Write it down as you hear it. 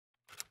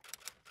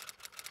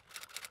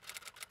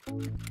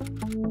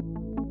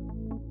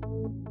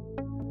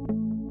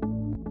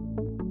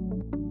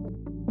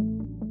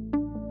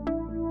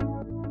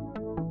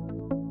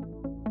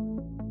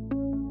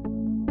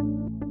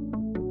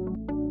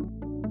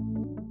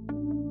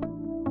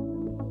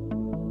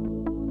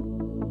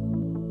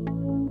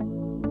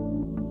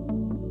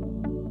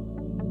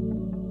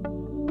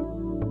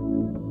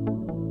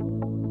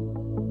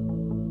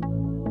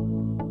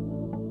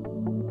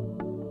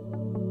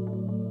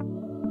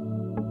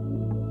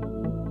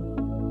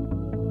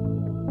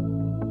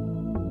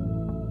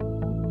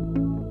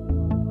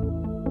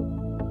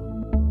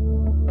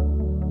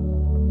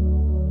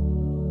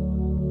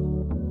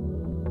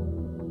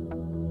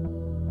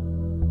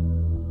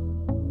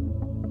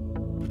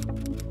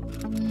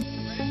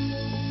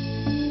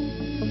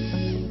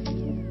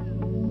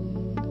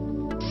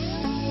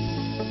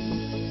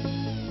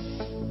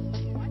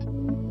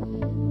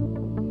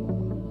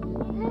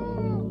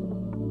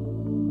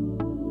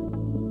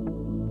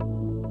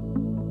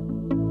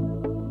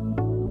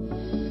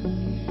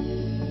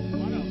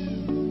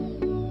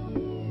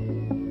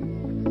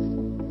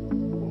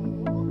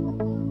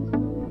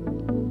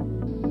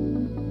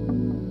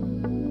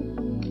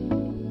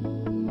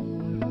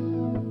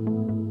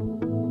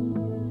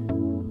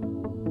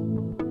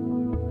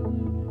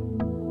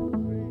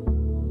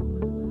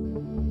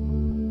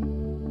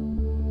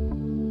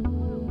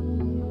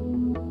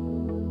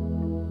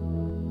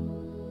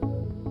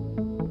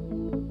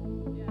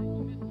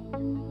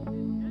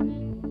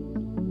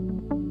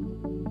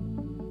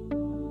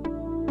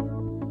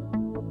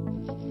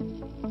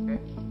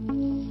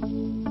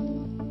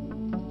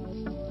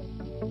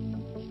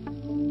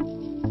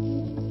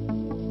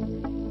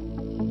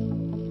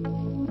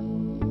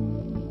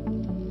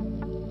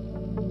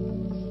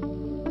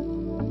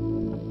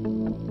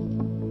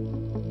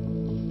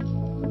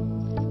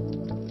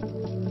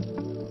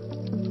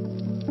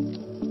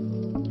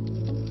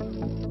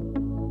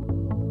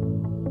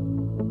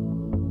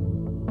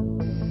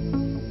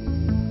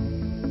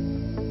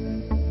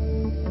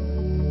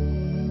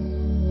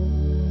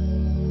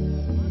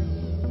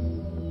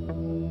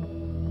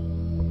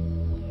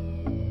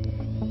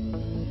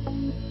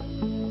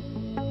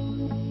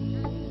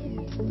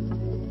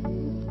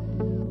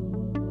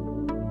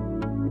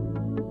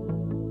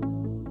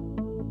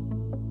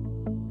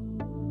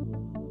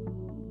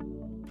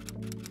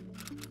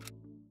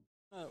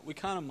We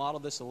kind of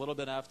modeled this a little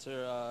bit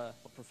after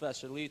what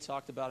Professor Lee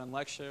talked about in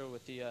lecture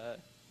with the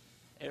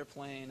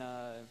airplane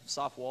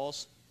soft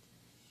walls.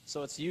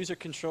 So it's user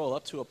control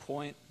up to a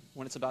point.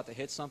 When it's about to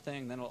hit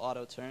something, then it'll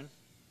auto turn.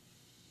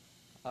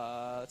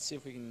 Let's see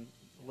if we can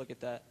look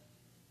at that.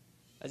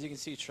 As you can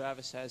see,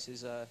 Travis has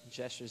his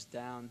gestures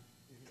down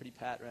pretty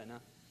pat right now.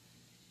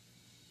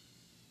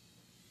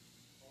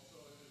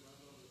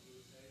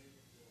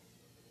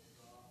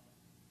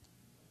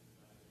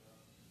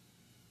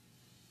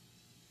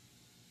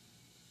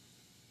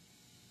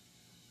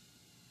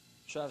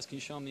 Travis, can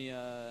you show him the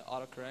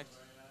autocorrect?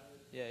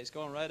 Yeah, he's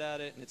going right at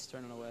it and it's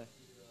turning away.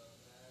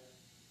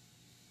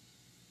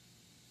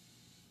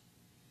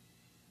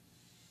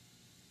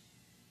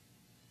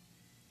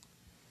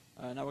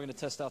 All right, now we're going to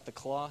test out the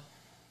claw.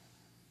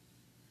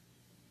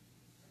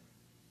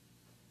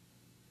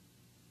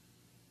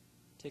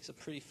 Takes a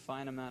pretty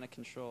fine amount of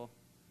control,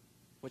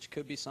 which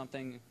could be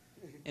something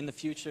in the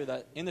future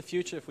that,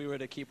 if we were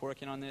to keep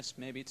working on this,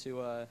 maybe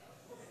to,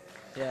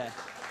 yeah,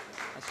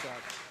 nice job.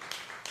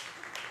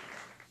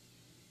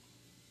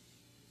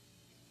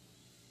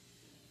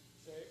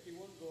 So it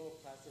won't go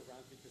past the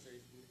ramp because there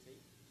is blue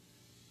tape?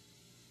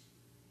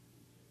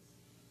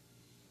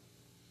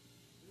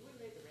 We would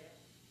have made the ramp.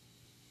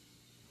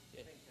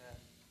 Yeah.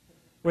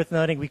 Worth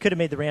noting, we could have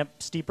made the ramp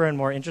steeper and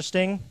more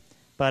interesting,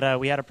 but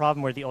we had a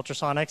problem where the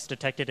ultrasonics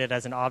detected it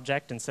as an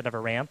object instead of a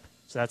ramp.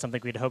 So that's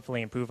something we'd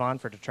hopefully improve on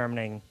for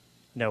determining,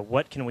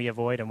 what can we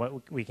avoid and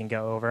what we can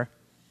go over.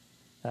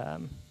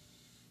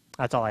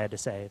 That's all I had to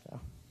say, though.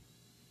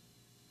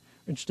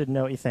 Interested to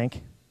know what you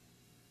think.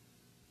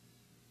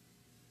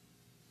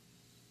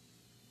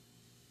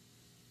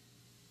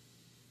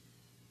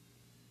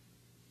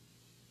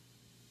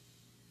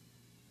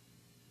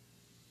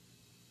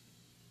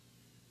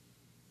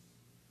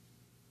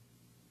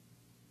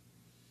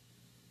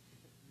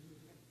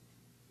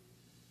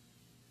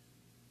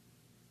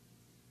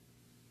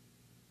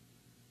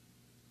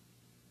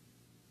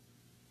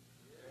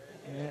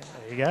 Yeah,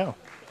 there you go.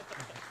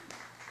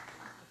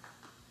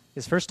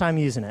 His first time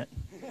using it.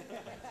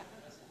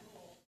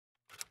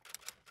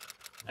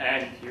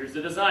 And here's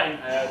the design.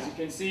 As you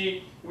can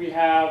see, we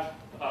have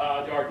the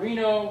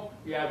Arduino,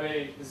 we have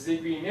a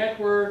Zigbee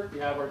network, we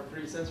have our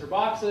 3 sensor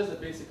boxes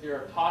that basically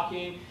are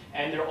talking,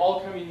 and they're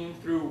all coming in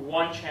through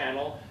one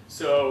channel.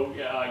 So,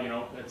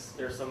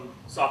 there's some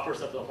software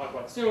stuff that I'll talk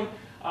about soon.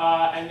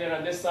 And then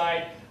on this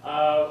side,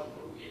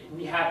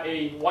 we have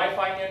a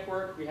Wi-Fi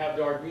network, we have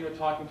the Arduino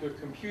talking to a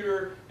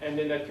computer, and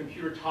then that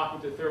computer talking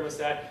to the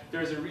thermostat.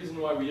 There's a reason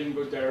why we didn't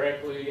go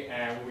directly,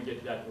 and when we get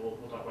to that, we'll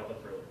talk about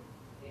that further.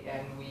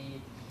 And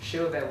we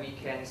show that we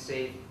can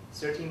save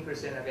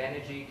 13% of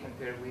energy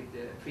compared with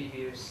the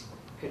previous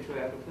control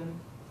algorithm.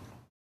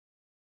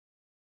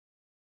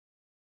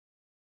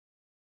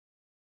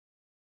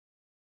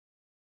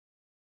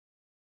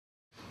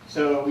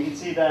 So we can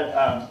see that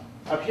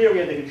up here we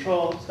have the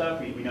control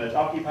stuff. We know it's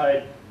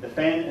occupied. The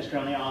fan is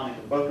currently on.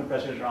 Both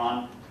compressors are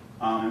on.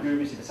 And here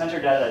we see the sensor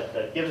data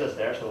that gives us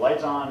there. So the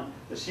light's on.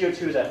 The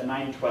CO2 is at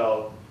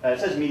 912. It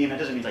says medium. That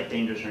doesn't mean like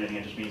dangerous or anything.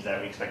 It just means that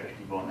we expect there's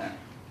people in there.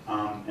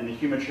 And the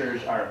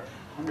humidors are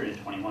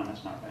 121.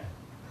 That's not right.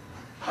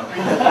 I'm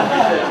pretty sure it's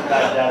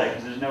bad data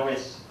because there's no way.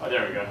 Oh,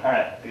 there we go. All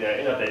right, yeah,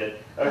 it's updated.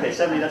 Okay,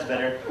 70. That's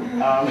better.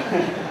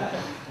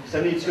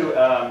 72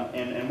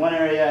 in one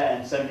area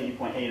and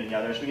 70.8 in the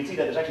other. So we can see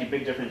that there's actually a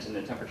big difference in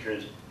the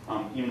temperatures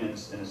even in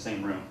the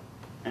same room.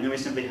 And then we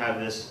simply have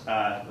this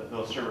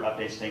little server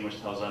updates thing which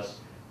tells us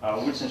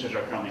which sensors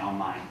are currently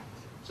online.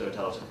 So it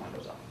tells us if one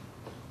goes off.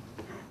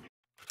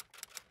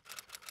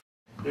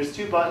 There's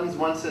two buttons.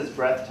 One says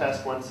breath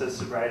test, one says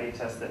sobriety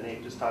test that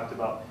Nate just talked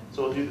about.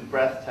 So we'll do the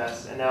breath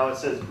test. And now it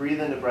says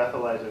breathe into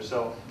breathalyzer.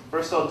 So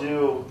first I'll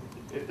do,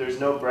 if there's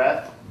no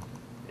breath,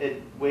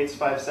 it waits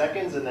 5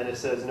 seconds, and then it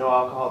says no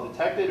alcohol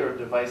detected or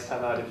device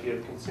timeout if you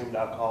have consumed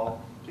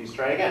alcohol. Please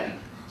try again.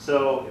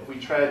 So if we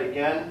try it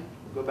again,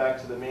 we'll go back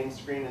to the main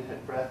screen and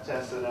hit breath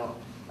test. And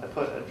I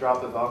put a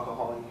drop of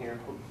alcohol in here.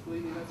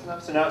 Hopefully that's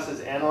enough. So now it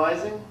says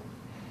analyzing.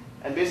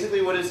 And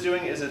basically what it's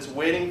doing is it's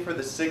waiting for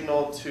the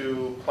signal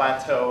to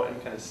plateau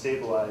and kind of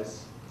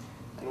stabilize.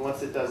 And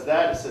once it does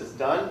that, it says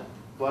done.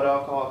 Blood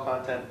alcohol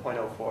content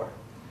 0.04.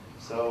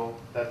 So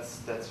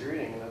that's your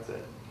reading, and that's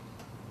it.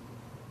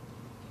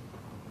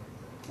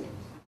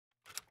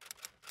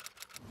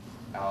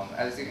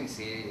 As you can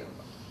see,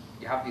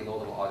 you have the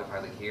low-level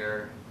autopilot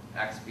here,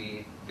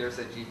 XP. There's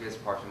a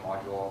GPS partial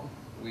module.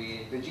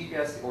 The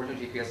original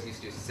GPS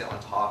used to sit on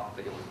top,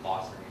 but it was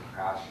lost during a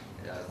crash.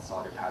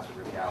 Solder pads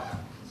were ripped out,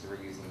 so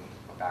we're using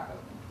a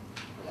backup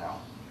for now.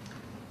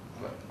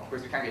 But of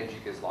course, we can't get a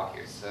GPS lock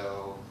here,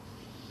 so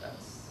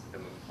that's the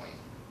moot point.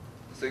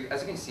 So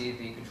as you can see,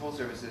 the control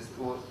surfaces,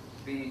 well,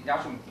 the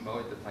natural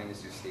mode of the plane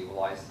is to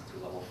stabilize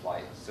to level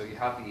flight. So you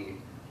have the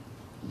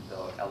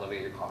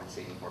elevator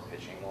compensating for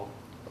pitch angle,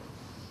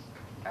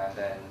 and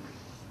then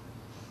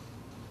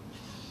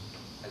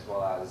as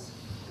well as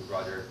the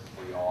rudder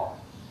for yaw.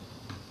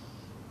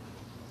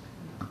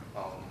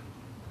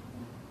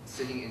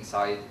 Sitting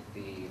inside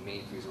the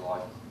main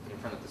fuselage in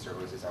front of the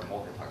servos is our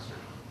multiplexer.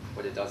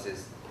 What it does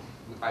is,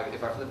 if I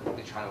flip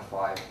the channel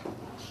 5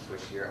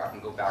 switch here, I can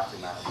go back to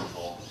manual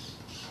control.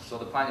 So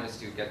the plan is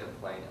to get the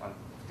plane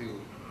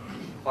to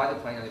fly the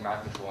plane under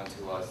manual control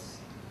into a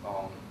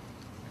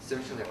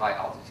sufficiently high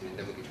altitude,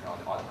 then we can turn on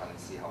the autopilot and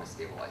see how it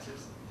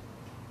stabilizes.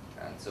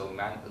 And so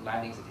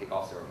landings and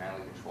takeoffs are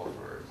manually controlled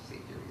for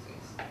safety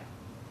reasons.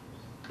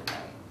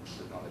 And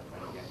so on the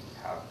plane again,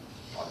 you have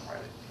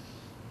autopilot.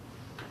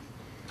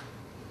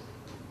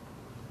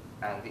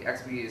 And the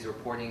XB is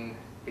reporting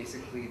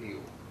basically the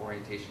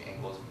orientation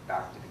angles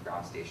back to the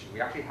ground station. We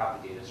actually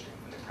have the data stream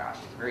from the crash.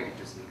 It's very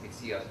interesting. You can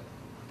see a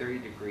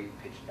 30-degree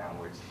pitch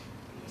downwards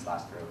in these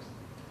last rows.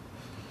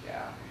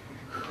 Yeah.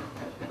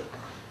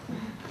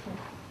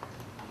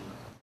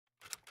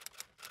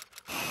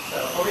 So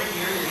over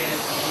here, you're going to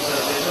see the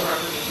visual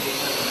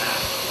representation of the map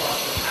plus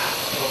the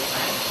tactical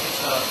plan. It's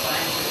a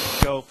plan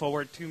to go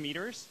forward 2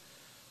 meters.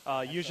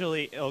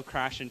 Usually it'll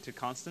crash into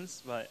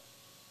constants, but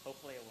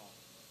hopefully it won't.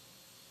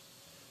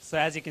 So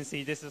as you can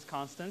see, this is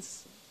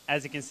constants.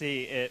 As you can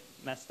see, it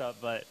messed up,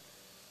 but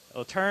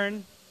it'll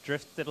turn,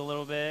 drifted a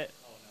little bit.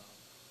 Oh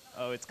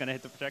no. Oh, it's going to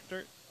hit the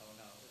projector? Oh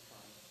no,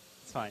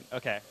 it's fine. It's fine,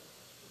 okay.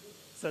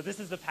 So this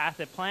is the path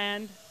it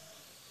planned.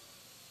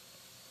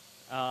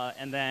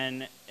 And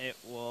then it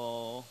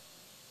will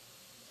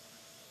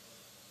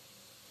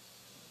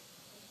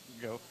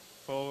go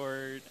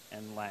forward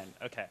and land.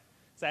 Okay.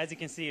 So as you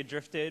can see, it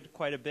drifted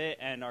quite a bit,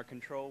 and our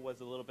control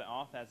was a little bit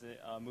off as it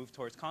moved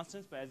towards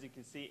constants. But as you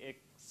can see, it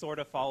sort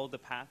of followed the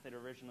path it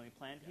originally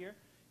planned here.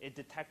 It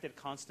detected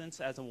constants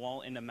as a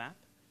wall in the map.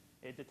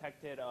 It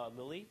detected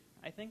Lily,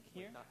 I think,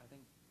 here. I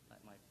think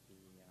that might be,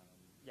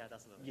 yeah,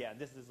 that's Lily. Yeah,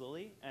 this is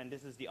Lily, and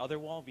this is the other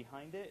wall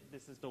behind it.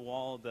 This is the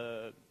wall,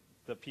 the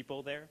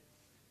people there.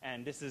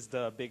 And this is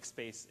the big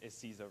space it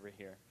sees over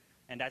here.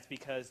 And that's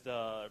because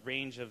the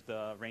range of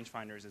the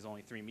rangefinders is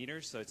only 3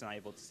 meters, so it's not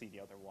able to see the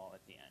other wall at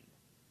the end.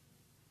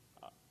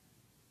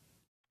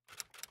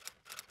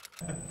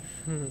 I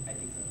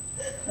think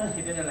so.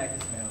 He didn't like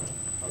the smell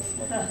of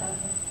smoke.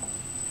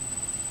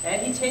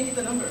 And he changed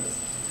the numbers.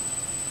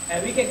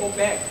 And we can go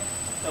back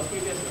the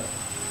previous one.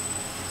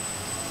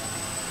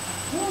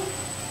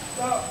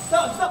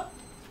 Stop.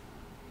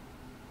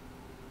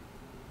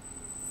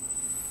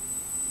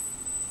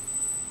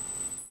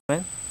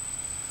 When?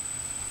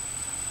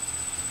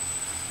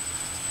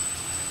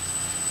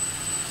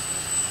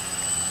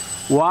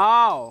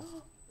 Wow.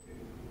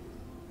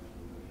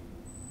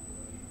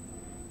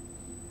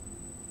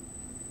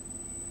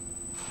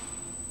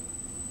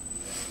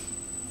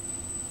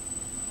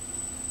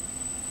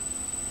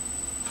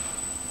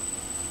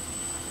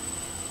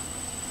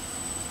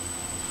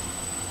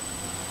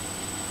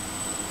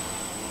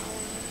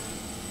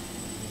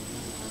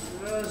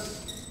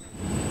 Yes.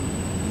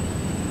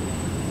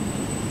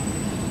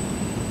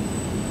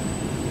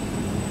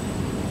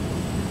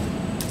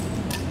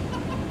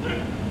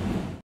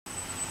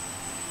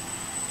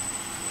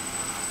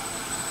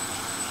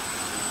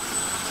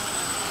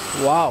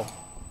 Wow.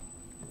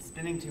 It's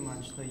spinning too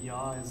much. The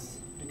yaw is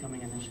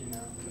becoming an issue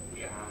now.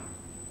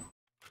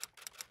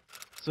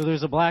 So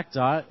there's a black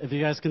dot. If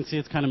you guys can see,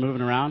 it's kind of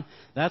moving around.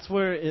 That's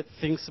where it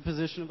thinks the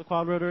position of the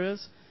quadrotor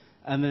is.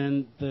 And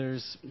then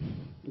there's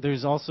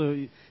also,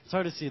 it's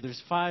hard to see,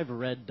 there's 5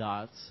 red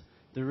dots.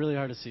 They're really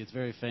hard to see. It's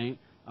very faint.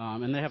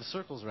 And they have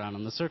circles around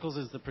them. The circles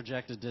is the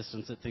projected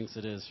distance it thinks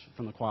it is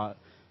from the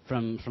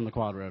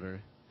quadrotor.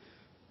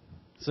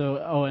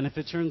 So, oh, and if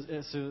it turns,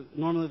 so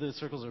normally the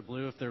circles are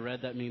blue. If they're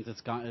red, that means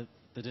it's gone,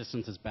 the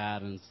distance is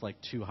bad and it's like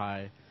too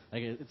high.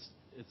 Like it's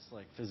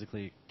like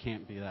physically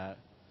can't be that.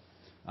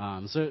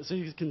 So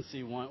you can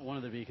see one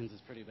of the beacons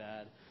is pretty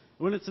bad.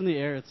 When it's in the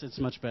air, it's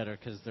much better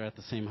because they're at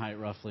the same height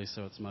roughly,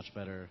 so it's much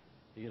better.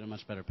 You get a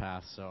much better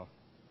path. So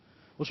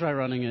we'll try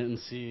running it and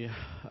see.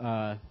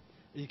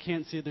 You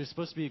can't see it. There's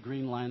supposed to be a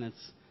green line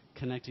that's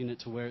connecting it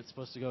to where it's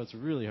supposed to go. It's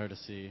really hard to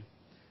see.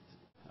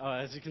 Oh,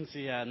 as you can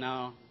see, yeah,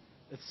 now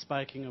it's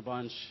spiking a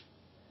bunch.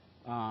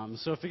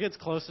 So if it gets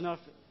close enough,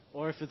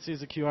 or if it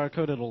sees a QR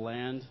code, it'll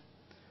land.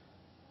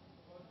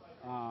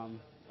 Oh,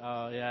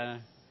 yeah.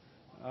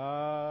 So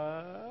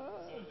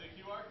the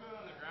QR code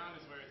on the ground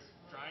is where it's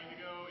trying to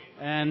go.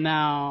 And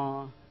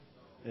now,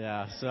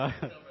 yeah, so